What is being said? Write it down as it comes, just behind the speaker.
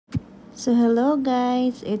So hello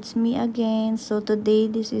guys, it's me again. So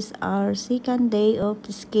today this is our second day of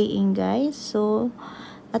skiing guys. So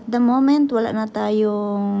at the moment wala na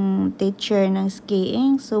tayong teacher ng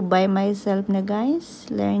skiing. So by myself na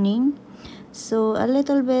guys, learning. So a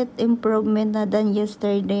little bit improvement na than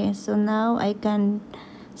yesterday. So now I can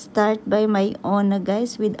start by my own na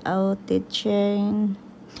guys without teacher.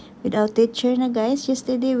 Without teacher na guys.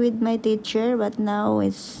 Yesterday with my teacher but now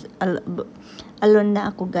it's alone na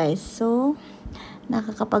ako guys. So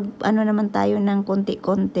nakakapag ano naman tayo ng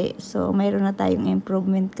konti-konti. So mayroon na tayong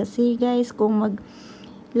improvement kasi guys kung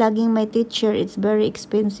laging may teacher, it's very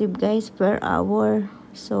expensive guys per hour.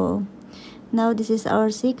 So now this is our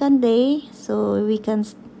second day. So we can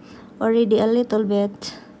already a little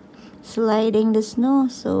bit sliding the snow.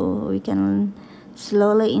 So we can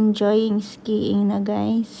slowly enjoying skiing na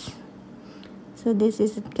guys. So this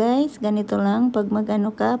is it guys, ganito lang pag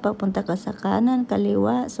magano ka, papunta ka sa kanan,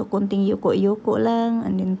 kaliwa, so kunting yuko-yuko lang,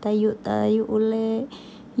 and then tayo uli,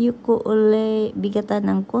 yuko uli, bigatan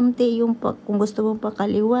ng konti yung kung gusto mo pa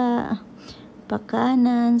kaliwa, pa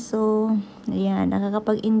kanan. So ayan,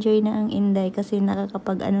 nakakapag-enjoy na ang Inday kasi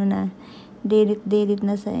nakakapag ano na, dedit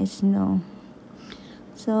na sa snow.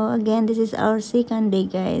 So again, this is our second day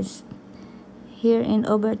guys here in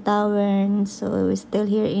Obertauern. So we're still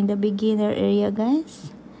here in the beginner area guys.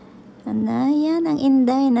 And yan ang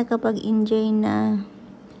Inday, nakapag-enjoy na.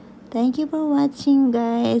 Thank you for watching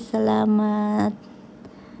guys. Salamat.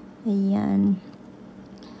 Ayan.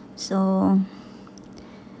 So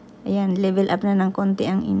ayan, level up na ng konti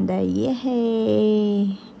ang Inday.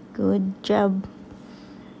 Yay! Good job.